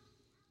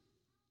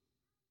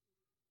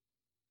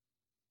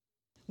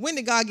 When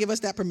did God give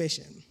us that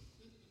permission?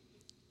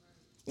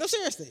 No,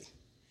 seriously.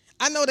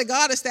 I know that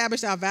God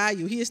established our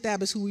value. He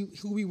established who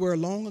we were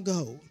long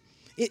ago.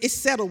 It's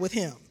settled with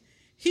him.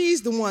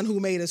 He's the one who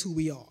made us who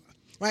we are,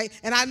 right?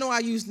 And I know I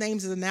use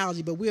names as an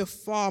analogy, but we're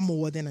far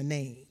more than a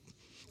name.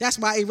 That's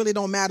why it really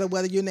don't matter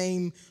whether you're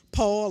named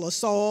Paul or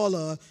Saul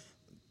or,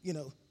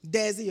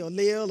 Desi or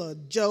Lil or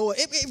Joe.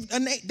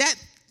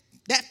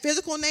 That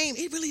physical name,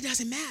 it really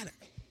doesn't matter.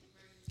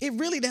 It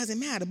really doesn't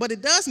matter. But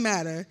it does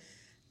matter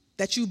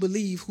that you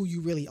believe who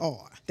you really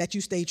are, that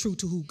you stay true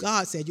to who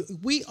God said you.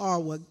 We are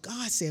what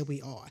God said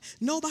we are.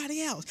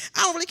 Nobody else.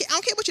 I don't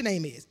care what your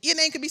name is. Your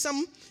name could be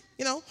some,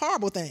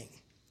 horrible thing.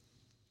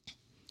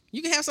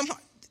 You can have some,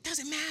 it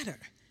doesn't matter.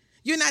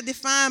 You're not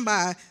defined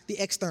by the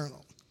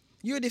external.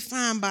 You're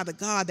defined by the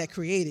God that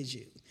created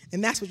you.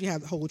 And that's what you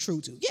have to hold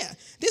true to.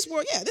 This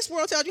world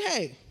tells you,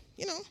 hey,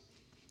 you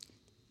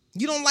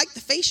don't like the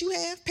face you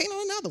have? Paint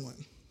on another one.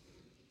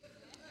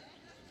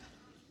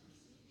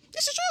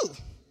 This is true.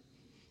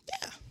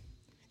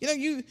 Yeah.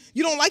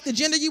 You don't like the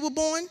gender you were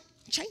born?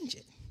 Change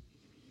it.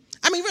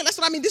 Really, that's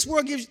what I mean. This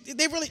world gives,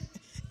 they really,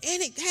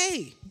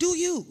 hey, do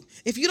you.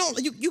 If you don't,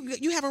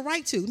 you have a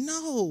right to.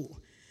 No.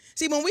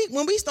 See,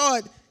 when we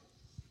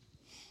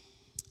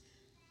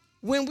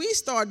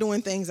start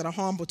doing things that are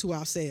harmful to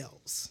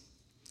ourselves,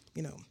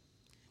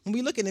 when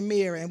we look in the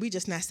mirror and we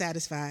just not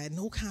satisfied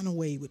no kind of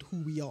way with who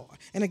we are.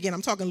 And again,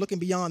 I'm talking looking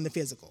beyond the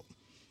physical,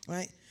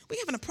 right? We're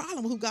having a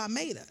problem with who God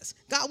made us.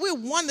 God, we're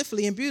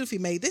wonderfully and beautifully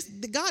made.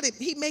 God,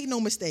 he made no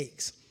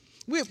mistakes.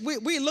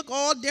 We look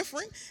all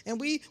different, and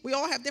we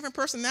all have different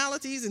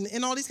personalities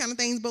and all these kind of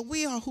things, but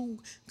we are who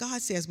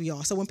God says we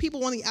are. So when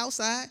people on the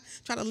outside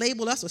try to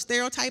label us or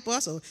stereotype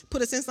us or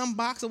put us in some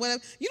box or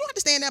whatever, you don't have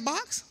to stay in that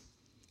box.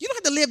 You don't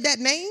have to live that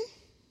name.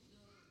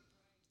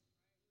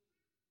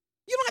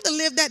 You don't have to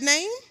live that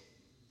name.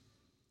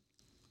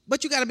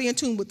 But you got to be in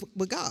tune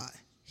with God.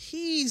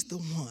 He's the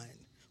one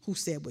who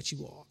said what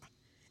you are.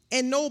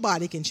 And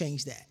nobody can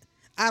change that.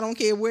 I don't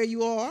care where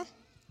you are,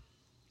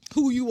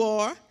 who you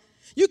are.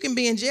 You can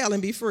be in jail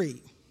and be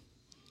free.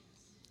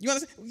 You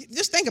understand?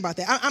 Just think about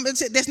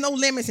that. There's no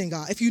limits in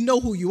God if you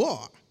know who you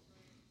are.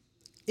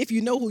 If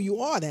you know who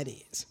you are, that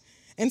is.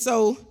 And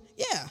so,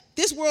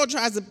 this world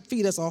tries to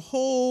feed us a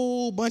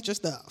whole bunch of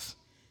stuff.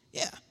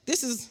 Yeah,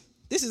 this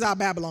is our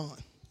Babylon.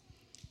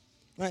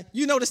 Right?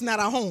 This is not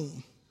our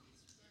home.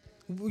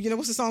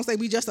 What's the song say?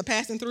 We just are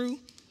passing through.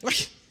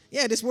 Right?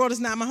 Yeah, this world is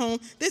not my home.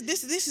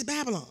 This is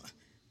Babylon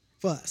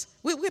for us.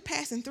 We're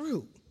passing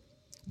through.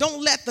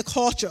 Don't let the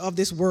culture of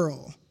this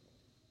world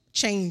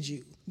change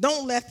you.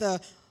 Don't let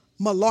the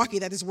malarkey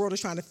that this world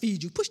is trying to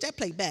feed you. Push that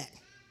plate back.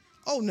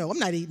 Oh, no, I'm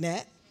not eating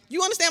that.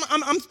 You understand?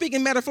 I'm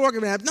speaking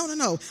metaphorically. No,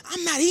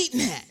 I'm not eating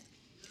that.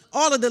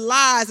 All of the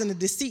lies and the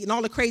deceit and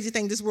all the crazy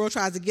things this world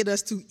tries to get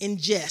us to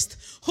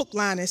ingest, hook,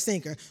 line, and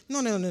sinker.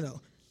 No.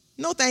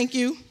 No, thank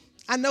you.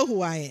 I know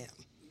who I am.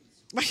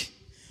 Right?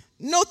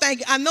 No, thank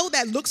you. I know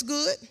that looks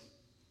good.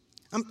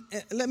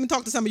 Let me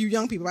talk to some of you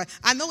young people, right?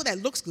 I know that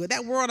looks good.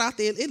 That world out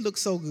there, it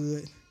looks so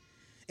good.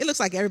 It looks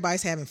like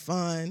everybody's having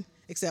fun,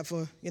 except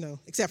for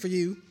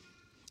you.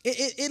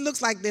 It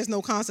looks like there's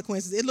no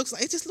consequences. It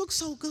just looks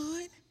so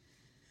good.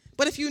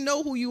 But if you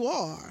know who you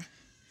are,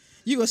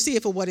 you're going to see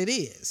it for what it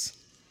is.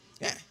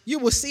 Yeah, you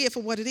will see it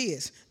for what it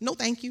is. No,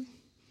 thank you.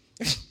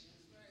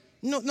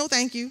 No,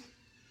 thank you.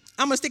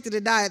 I'm going to stick to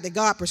the diet that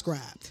God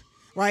prescribed.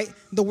 right?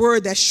 The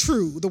word that's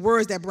true, the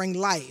words that bring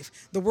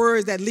life, the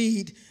words that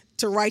lead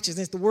to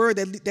righteousness, the word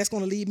that's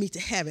going to lead me to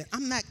heaven.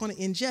 I'm not going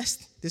to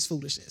ingest this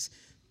foolishness.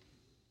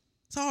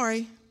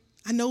 Sorry,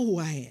 I know who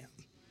I am.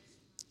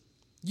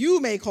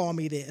 You may call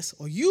me this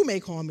or you may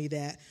call me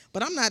that,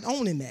 but I'm not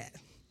owning that,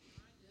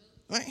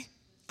 right?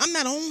 I'm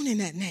not owning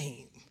that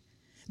name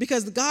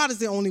because God is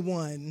the only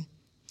one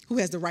who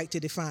has the right to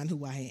define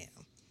who I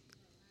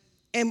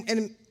am.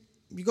 And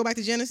you go back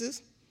to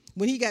Genesis,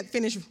 when he got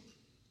finished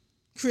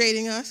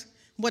creating us,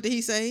 what did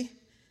he say?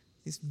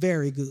 It's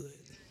very good.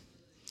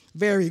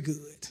 Very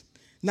good.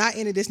 Not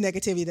any of this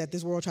negativity that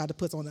this world tried to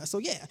put on us. So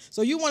yeah.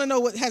 So you want to know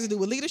what has to do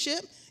with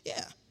leadership?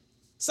 Yeah.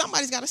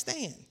 Somebody's got to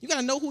stand. You got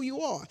to know who you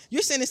are.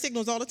 You're sending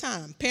signals all the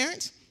time.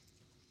 Parents,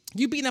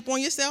 you beating up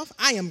on yourself?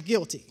 I am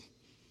guilty.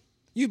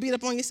 You beat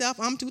up on yourself?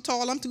 I'm too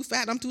tall. I'm too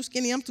fat. I'm too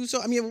skinny. I'm too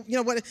short. I mean, you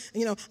know what?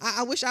 You know,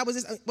 I wish I was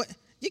this. But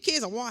your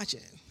kids are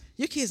watching.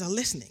 Your kids are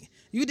listening.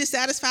 You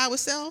dissatisfied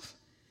with self?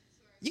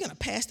 You're going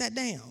to pass that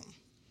down.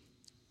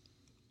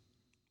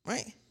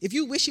 Right? If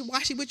you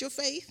wishy-washy with your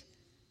faith,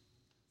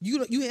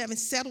 you haven't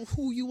settled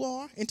who you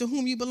are and to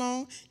whom you belong,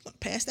 you're going to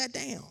pass that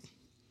down.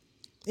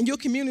 In your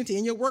community,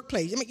 in your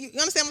workplace. I mean, you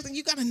understand what I'm saying?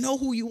 You got to know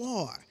who you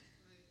are.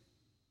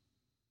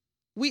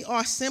 We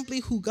are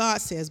simply who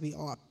God says we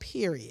are,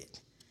 period.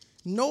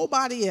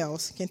 Nobody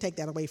else can take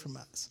that away from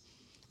us,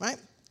 right?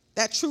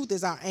 That truth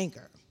is our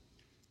anchor.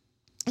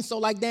 And so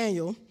like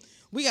Daniel,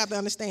 we got to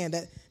understand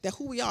that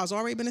who we are has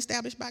already been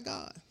established by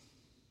God.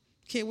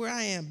 Okay, where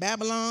I am,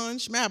 Babylon,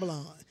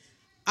 Shmabylon,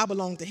 I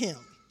belong to him.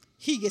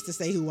 He gets to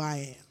say who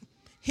I am,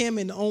 him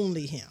and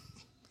only him.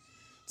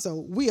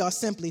 So we are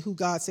simply who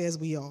God says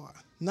we are.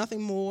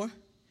 Nothing more,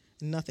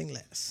 nothing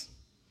less.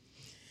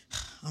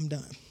 I'm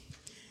done.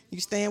 You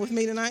stand with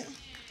me tonight?